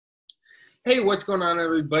Hey, what's going on,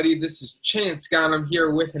 everybody? This is Chance Scott. I'm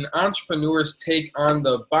here with an entrepreneur's take on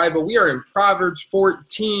the Bible. We are in Proverbs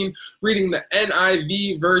 14, reading the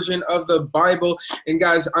NIV version of the Bible. And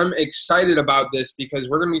guys, I'm excited about this because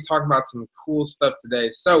we're going to be talking about some cool stuff today.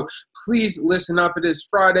 So please listen up. It is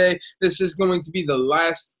Friday. This is going to be the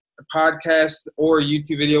last podcast or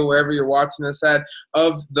YouTube video, wherever you're watching this at,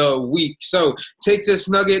 of the week. So take this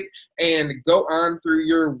nugget and go on through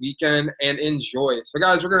your weekend and enjoy. So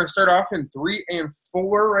guys, we're going to start off in 3 and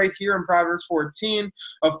 4 right here in Proverbs 14.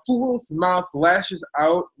 A fool's mouth lashes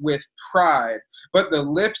out with pride, but the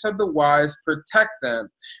lips of the wise protect them.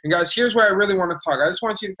 And guys, here's where I really want to talk. I just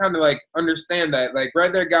want you to kind of understand that,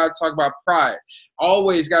 right there, God's talking about pride.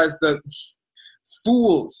 Always, guys,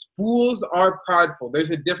 Fools are prideful.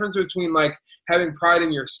 There's a difference between having pride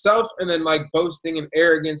in yourself and then boasting and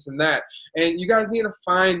arrogance and that. And you guys need to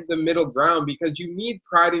find the middle ground because you need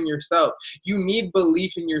pride in yourself. You need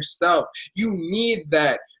belief in yourself. You need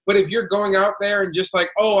that. But if you're going out there and just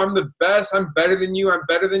oh, I'm the best, I'm better than you,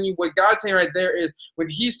 what God's saying right there is when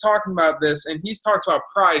he's talking about this and he talks about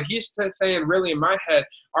pride, he's saying really in my head,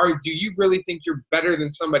 do you really think you're better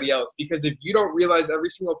than somebody else? Because if you don't realize every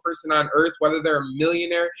single person on earth, whether they're a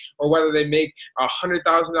millionaire or whether they make $100,000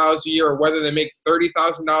 a year or whether they make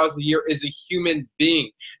 $30,000 a year, is a human being.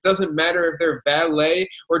 Doesn't matter if they're valet,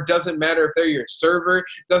 or doesn't matter if they're your server,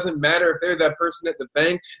 doesn't matter if they're that person at the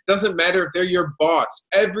bank, doesn't matter if they're your boss.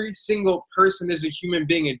 Every single person is a human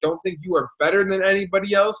being, and don't think you are better than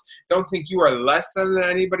anybody else. Don't think you are less than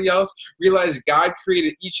anybody else. Realize God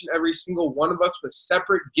created each and every single one of us with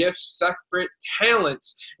separate gifts, separate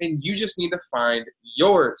talents, and you just need to find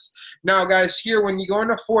yours. Now, guys, here when you go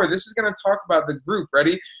into 4, this is going to talk about the group.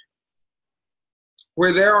 Ready?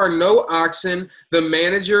 Where there are no oxen, the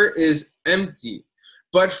manager is empty.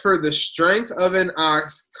 But for the strength of an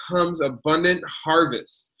ox comes abundant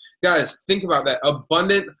harvest. Guys, think about that.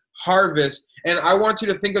 Abundant harvest. And I want you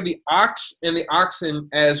to think of the ox and the oxen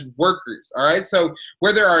as workers. All right. So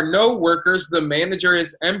where there are no workers, the manager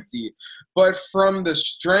is empty. But from the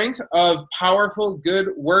strength of powerful, good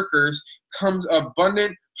workers comes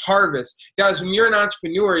abundant harvest. Guys, when you're an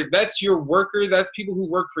entrepreneur, that's your worker. That's people who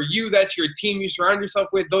work for you. That's your team you surround yourself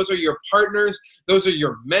with. Those are your partners. Those are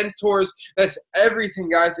your mentors. That's everything,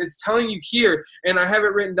 guys. It's telling you here, and I have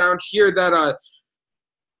it written down here, that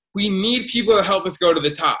we need people to help us go to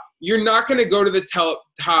the top. You're not going to go to the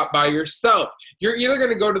top by yourself. You're either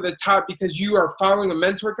going to go to the top because you are following a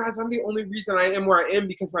mentor. Guys, I'm the only reason I am where I am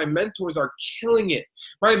because my mentors are killing it.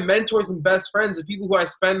 My mentors and best friends, the people who I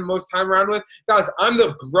spend most time around with, guys, I'm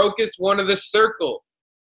the brokest one of the circle.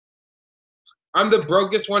 I'm the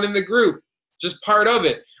brokest one in the group. Just part of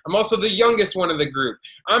it. I'm also the youngest one of the group.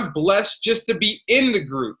 I'm blessed just to be in the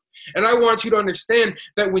group. And I want you to understand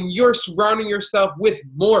that when you're surrounding yourself with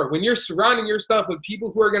more, when you're surrounding yourself with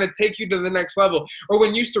people who are going to take you to the next level, or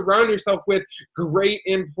when you surround yourself with great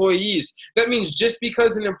employees, that means just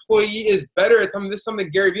because an employee is better at something, this is something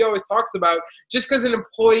Gary Vee always talks about, just because an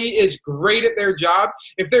employee is great at their job,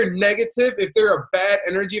 if they're negative, if they're a bad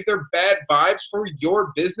energy, if they're bad vibes for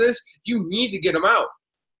your business, you need to get them out.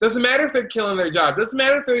 Doesn't matter if they're killing their job. Doesn't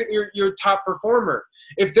matter if they're your top performer.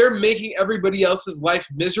 If they're making everybody else's life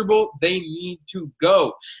miserable, they need to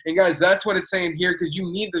go. And guys, that's what it's saying here, because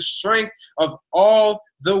you need the strength of all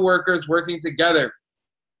the workers working together.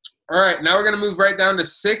 All right, now we're going to move right down to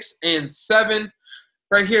 6 and 7.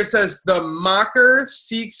 Right here it says, the mocker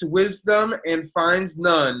seeks wisdom and finds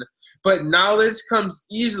none, but knowledge comes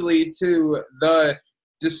easily to the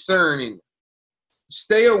discerning.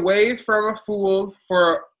 Stay away from a fool,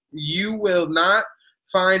 for you will not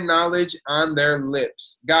find knowledge on their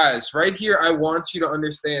lips. Guys, right here, I want you to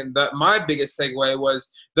understand that my biggest segue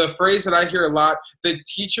was the phrase that I hear a lot, the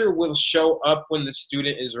teacher will show up when the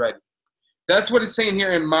student is ready. That's what it's saying here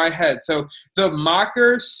in my head. So the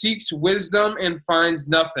mocker seeks wisdom and finds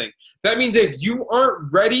nothing. That means if you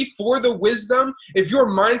aren't ready for the wisdom, if your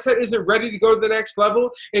mindset isn't ready to go to the next level,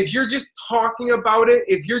 if you're just talking about it,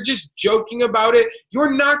 if you're just joking about it,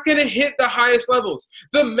 you're not going to hit the highest levels.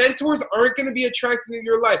 The mentors aren't going to be attracted in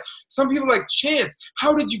your life. Some people are like, Chance,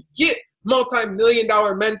 how did you get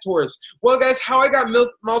multi-million-dollar mentors? Well, guys, how I got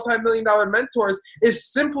multi-million-dollar mentors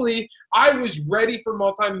is simply I was ready for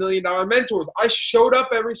multi-million-dollar mentors. I showed up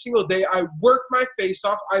every single day. I worked my face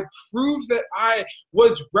off. I proved that I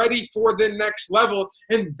was ready for the next level,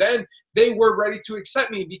 and then they were ready to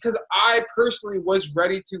accept me because I personally was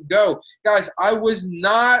ready to go. Guys, I was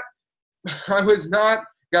not,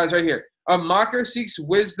 guys, right here. A mocker seeks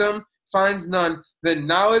wisdom, finds none. The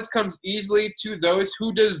knowledge comes easily to those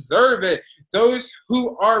who deserve it, those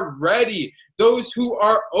who are ready, those who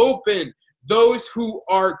are open, those who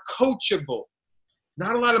are coachable.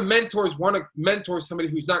 Not a lot of mentors want to mentor somebody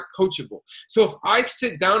who's not coachable. So if I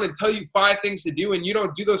sit down and tell you 5 things to do and you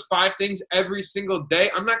don't do those 5 things every single day,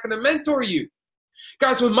 I'm not going to mentor you.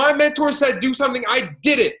 Guys, when my mentor said do something, I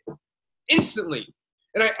did it instantly,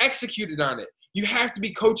 and I executed on it. You have to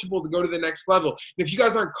be coachable to go to the next level. And if you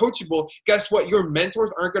guys aren't coachable, guess what? Your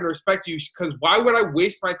mentors aren't going to respect you, because why would I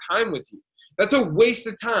waste my time with you? That's a waste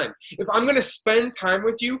of time. If I'm going to spend time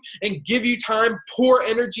with you and give you time, pour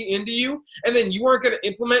energy into you, and then you aren't going to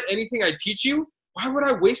implement anything I teach you, why would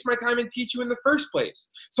I waste my time and teach you in the first place?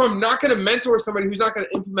 So I'm not going to mentor somebody who's not going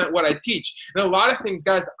to implement what I teach. And a lot of things,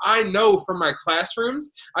 guys, I know from my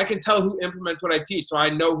classrooms, I can tell who implements what I teach, so I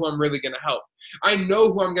know who I'm really going to help. I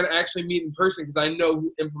know who I'm going to actually meet in person because I know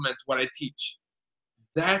who implements what I teach.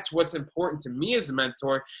 That's what's important to me as a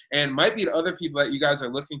mentor, and might be to other people that you guys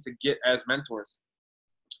are looking to get as mentors.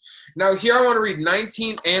 Now here I want to read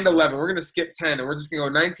 19 and 11. We're going to skip 10, and we're just going to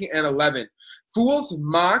go 19 and 11. Fools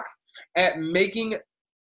mock at making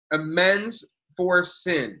amends for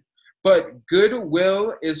sin, but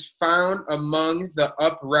goodwill is found among the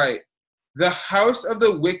upright. The house of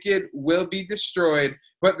the wicked will be destroyed,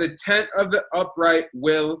 but the tent of the upright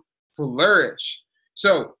will flourish.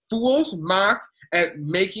 So fools mock at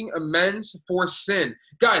making amends for sin.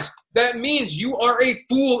 Guys, that means you are a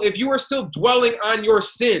fool if you are still dwelling on your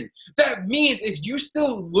sin. That means if you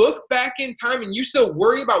still look back in time and you still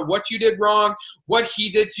worry about what you did wrong, what he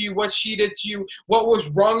did to you, what she did to you, what was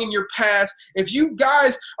wrong in your past, if you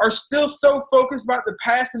guys are still so focused about the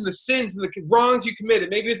past and the sins and the wrongs you committed,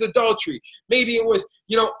 maybe it's adultery, maybe it was,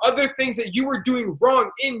 other things that you were doing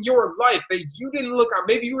wrong in your life that you didn't look at,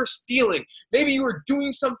 maybe you were stealing, maybe you were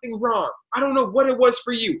doing something wrong. I don't know what it was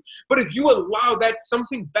for you, but if you allow that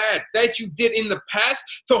something bad that you did in the past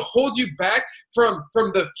to hold you back from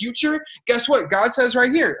the future, guess what? God says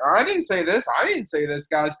right here, I didn't say this,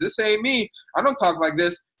 guys. This ain't me. I don't talk like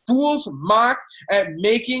this. Fools mock at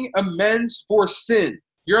making amends for sin.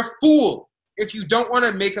 You're a fool if you don't want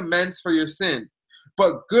to make amends for your sin.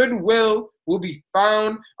 But goodwill will be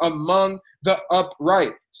found among the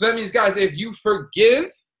upright. So that means, guys, if you forgive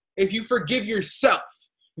yourself,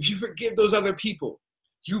 if you forgive those other people,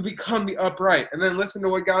 you become the upright. And then listen to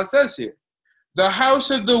what God says here. The house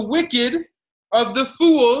of the wicked, of the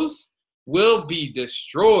fools, will be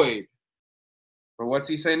destroyed. But what's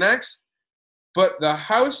he say next? But the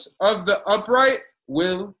house of the upright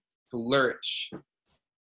will flourish.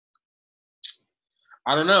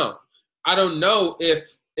 I don't know. I don't know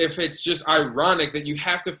if it's just ironic that you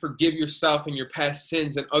have to forgive yourself and your past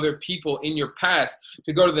sins and other people in your past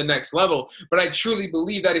to go to the next level. But I truly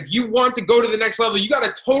believe that if you want to go to the next level, you got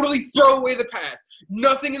to totally throw away the past.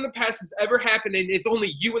 Nothing in the past has ever happened, and it's only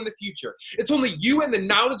you in the future. It's only you and the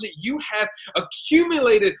knowledge that you have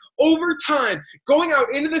accumulated over time going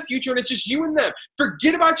out into the future, and it's just you and them.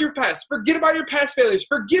 Forget about your past. Forget about your past failures.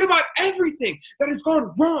 Forget about everything that has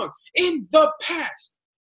gone wrong in the past.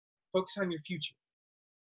 Focus on your future.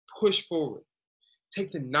 Push forward.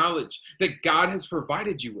 Take the knowledge that God has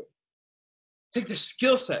provided you with. Take the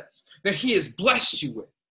skill sets that he has blessed you with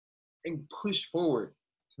and push forward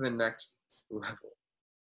to the next level.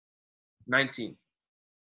 19.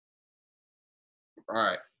 All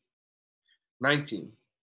right. 19.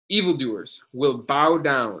 Evildoers will bow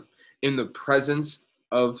down in the presence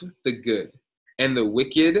of the good, and the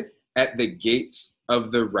wicked at the gates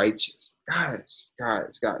of the righteous. Guys.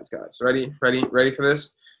 Ready for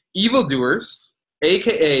this? Evildoers,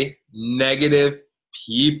 aka negative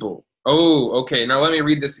people. Oh, okay. Now let me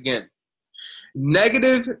read this again.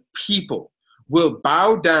 Negative people will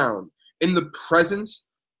bow down in the presence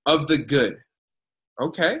of the good.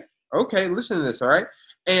 Okay, listen to this, all right?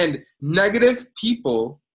 And negative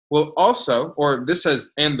people will also, or this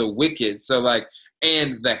says, and the wicked, so like,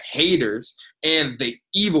 and the haters, and the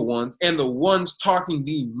evil ones, and the ones talking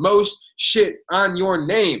the most shit on your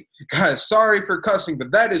name. Guys, sorry for cussing,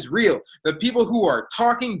 but that is real. The people who are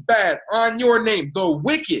talking bad on your name, the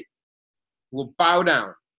wicked, will bow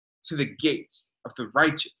down to the gates of the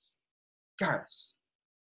righteous. Guys,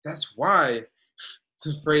 that's why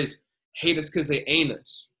the phrase, hate us because they ain't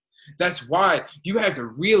us. That's why you have to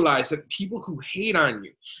realize that people who hate on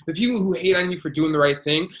you, the people who hate on you for doing the right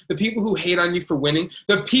thing, the people who hate on you for winning,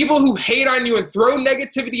 the people who hate on you and throw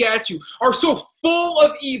negativity at you are so full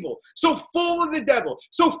of evil, so full of the devil,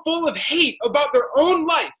 so full of hate about their own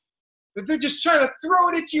life that they're just trying to throw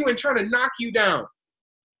it at you and trying to knock you down.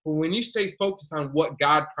 But when you stay focused on what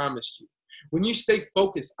God promised you, when you stay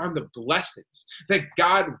focused on the blessings that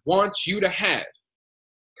God wants you to have,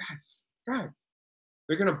 guys,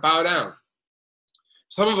 they're going to bow down.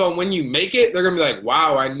 Some of them, when you make it, they're going to be like,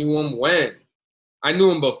 wow, I knew him when. I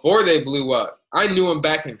knew him before they blew up. I knew him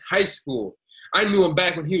back in high school. I knew him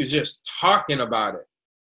back when he was just talking about it.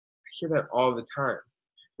 I hear that all the time.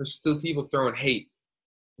 There's still people throwing hate.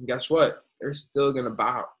 And guess what? They're still going to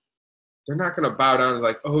bow. They're not going to bow down and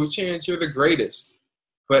like, oh, Chance, you're the greatest.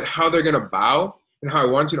 But how they're going to bow, and how I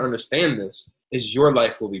want you to understand this, is your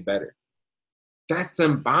life will be better. That's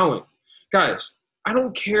them bowing. Guys, I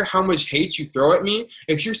don't care how much hate you throw at me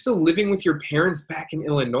if you're still living with your parents back in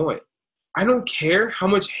Illinois. I don't care how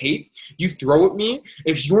much hate you throw at me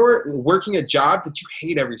if you're working a job that you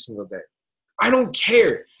hate every single day. I don't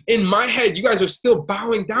care. In my head, you guys are still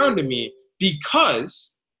bowing down to me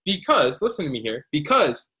because, listen to me here,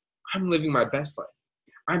 because I'm living my best life.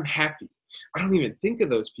 I'm happy. I don't even think of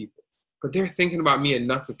those people, but they're thinking about me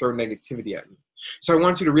enough to throw negativity at me. So I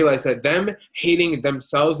want you to realize that them hating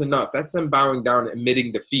themselves enough, that's them bowing down and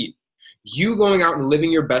admitting defeat. You going out and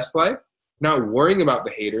living your best life, not worrying about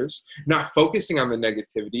the haters, not focusing on the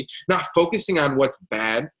negativity, not focusing on what's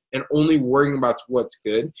bad and only worrying about what's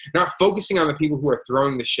good, not focusing on the people who are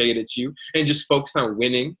throwing the shade at you, and just focus on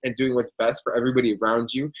winning and doing what's best for everybody around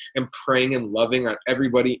you, and praying and loving on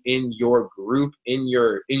everybody in your group, in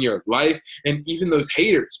your life, and even those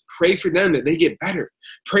haters. Pray for them that they get better.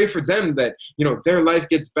 Pray for them that, you know, their life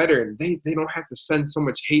gets better and they don't have to send so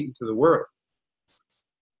much hate into the world.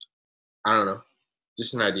 I don't know.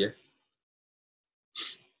 Just an idea.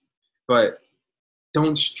 But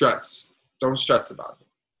don't stress. Don't stress about it.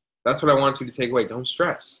 That's what I want you to take away. Don't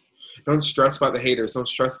stress. Don't stress about the haters. Don't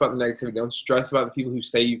stress about the negativity. Don't stress about the people who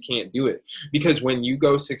say you can't do it. Because when you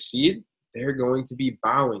go succeed, they're going to be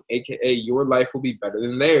bowing, aka your life will be better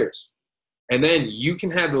than theirs. And then you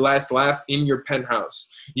can have the last laugh in your penthouse.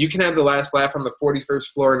 You can have the last laugh on the 41st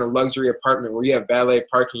floor in a luxury apartment where you have valet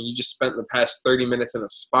parking. You just spent the past 30 minutes in a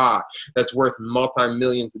spa that's worth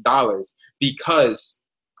multi-millions of dollars because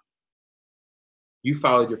you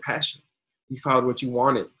followed your passion. You followed what you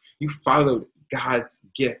wanted. You followed God's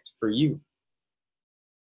gift for you.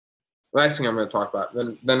 Last thing I'm going to talk about,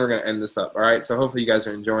 then we're going to end this up, all right? So hopefully you guys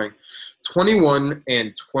are enjoying 21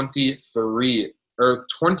 and 23, or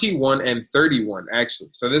 21 and 31, actually.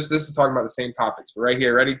 So this is talking about the same topics, but right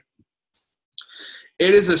here, ready?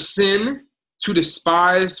 It is a sin to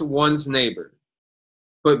despise one's neighbor,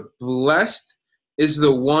 but blessed is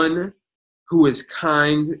the one who is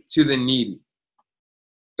kind to the needy.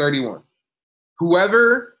 31.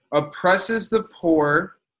 Whoever oppresses the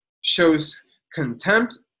poor shows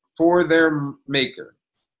contempt for their maker,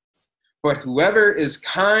 but whoever is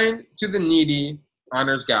kind to the needy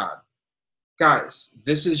honors God. Guys,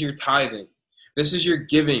 this is your tithing. This is your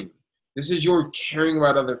giving. This is your caring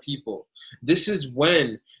about other people. This is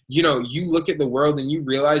when, you know, you look at the world and you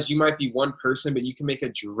realize you might be one person, but you can make a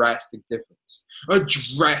drastic difference. A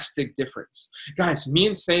drastic difference. Guys, me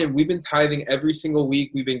and Sam, we've been tithing every single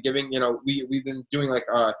week. We've been giving, you know, we've been doing like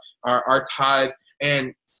our tithe.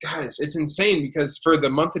 And guys, it's insane because for the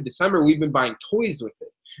month of December, we've been buying toys with it.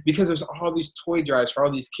 Because there's all these toy drives for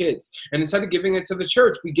all these kids. And instead of giving it to the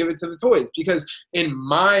church, we give it to the toys. Because in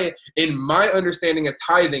my understanding of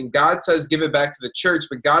tithing, God says give it back to the church,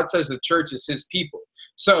 but God says the church is his people.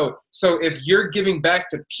 So if you're giving back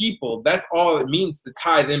to people, that's all it means to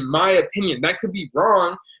tithe, in my opinion. That could be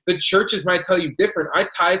wrong. The churches might tell you different. I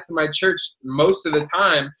tithe to my church most of the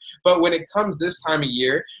time, but when it comes this time of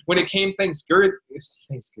year, when it came Thanksgiving,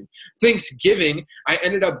 I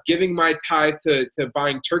ended up giving my tithe to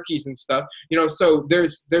buying turkeys and stuff. You know, so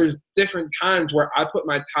there's different times where I put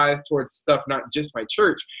my tithe towards stuff, not just my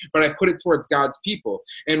church, but I put it towards God's people.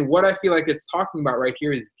 And what I feel like it's talking about right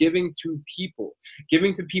here is giving to people.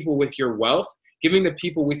 Giving to people with your wealth, giving to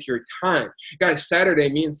people with your time. Guys, Saturday,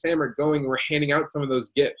 me and Sam are going and we're handing out some of those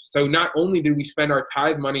gifts. So not only did we spend our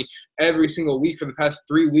tithe money every single week for the past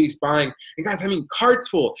 3 weeks buying, and guys, I mean, carts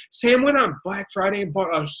full. Sam went on Black Friday and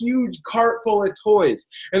bought a huge cart full of toys.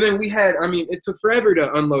 And then we had, I mean, it took forever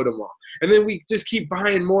to unload them all. And then we just keep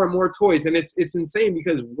buying more and more toys. And it's insane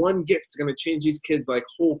because one gift is going to change these kids like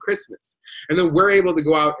whole Christmas. And then we're able to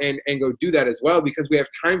go out and go do that as well because we have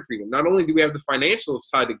time freedom. Not only do we have the financial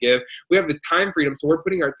side to give, we have the time freedom. So we're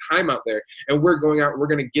putting our time out there and we're going out, we're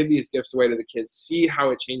going to give these gifts away to the kids, see how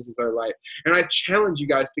it changes our life. And I challenge you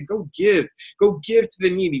guys to go give to the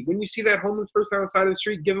needy. When you see that homeless person on the side of the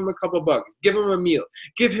street, give him a couple bucks, give him a meal,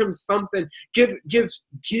 give him something, give.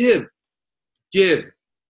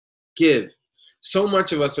 So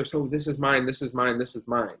much of us are so, this is mine, this is mine, this is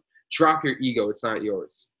mine. Drop your ego. It's not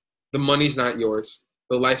yours. The money's not yours.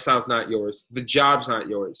 The lifestyle's not yours. The job's not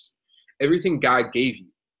yours. Everything God gave you.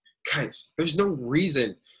 Guys, there's no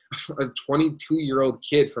reason a 22-year-old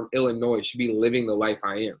kid from Illinois should be living the life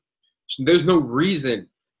I am. There's no reason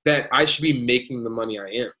that I should be making the money I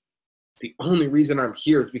am. The only reason I'm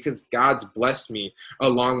here is because God's blessed me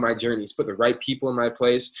along my journey. He's put the right people in my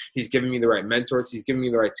place. He's given me the right mentors. He's given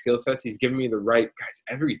me the right skill sets. He's given me the right, guys,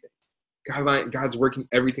 everything. God's working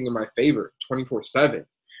everything in my favor 24/7.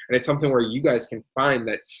 And it's something where you guys can find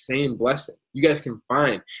that same blessing. You guys can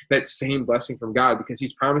find that same blessing from God because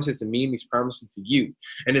he's promised it to me and he's promised it to you.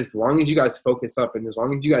 And as long as you guys focus up and as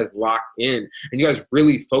long as you guys lock in and you guys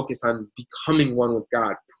really focus on becoming one with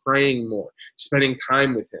God, praying more, spending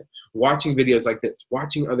time with him, watching videos like this,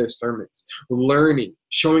 watching other sermons, learning,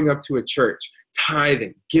 showing up to a church,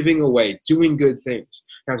 tithing, giving away, doing good things.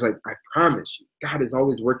 Guys, I promise you, God is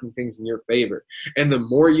always working things in your favor. And the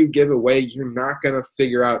more you give away, you're not going to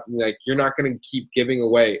figure out, like, you're not going to keep giving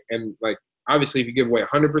away. And like, obviously, if you give away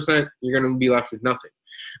 100%, you're going to be left with nothing.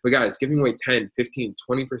 But guys, giving away 10, 15,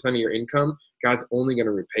 20% of your income, God's only going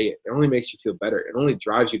to repay it. It only makes you feel better. It only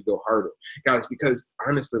drives you to go harder. Guys, because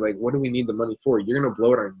honestly, like, what do we need the money for? You're going to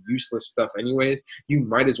blow it on useless stuff anyways. You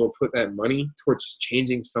might as well put that money towards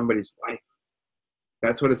changing somebody's life.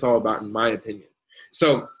 That's what it's all about, in my opinion.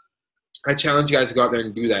 So I challenge you guys to go out there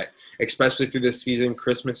and do that, especially through this season.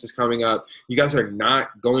 Christmas is coming up. You guys are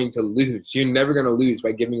not going to lose. You're never going to lose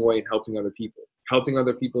by giving away and helping other people. Helping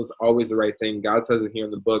other people is always the right thing. God says it here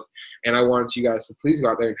in the book. And I want you guys to please go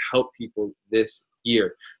out there and help people this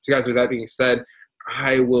year. So guys, with that being said,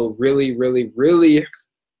 I will really, really, really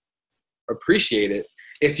appreciate it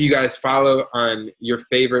if you guys follow on your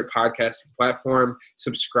favorite podcasting platform,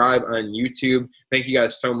 subscribe on YouTube. Thank you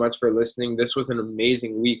guys so much for listening. This was an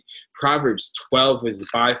amazing week. Proverbs 12 is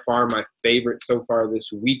by far my favorite so far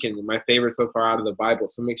this weekend, my favorite so far out of the Bible.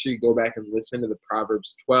 So make sure you go back and listen to the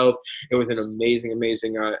Proverbs 12. It was an amazing,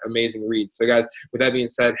 amazing read. So guys, with that being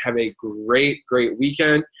said, have a great, great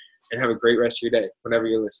weekend and have a great rest of your day whenever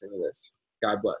you're listening to this. God bless.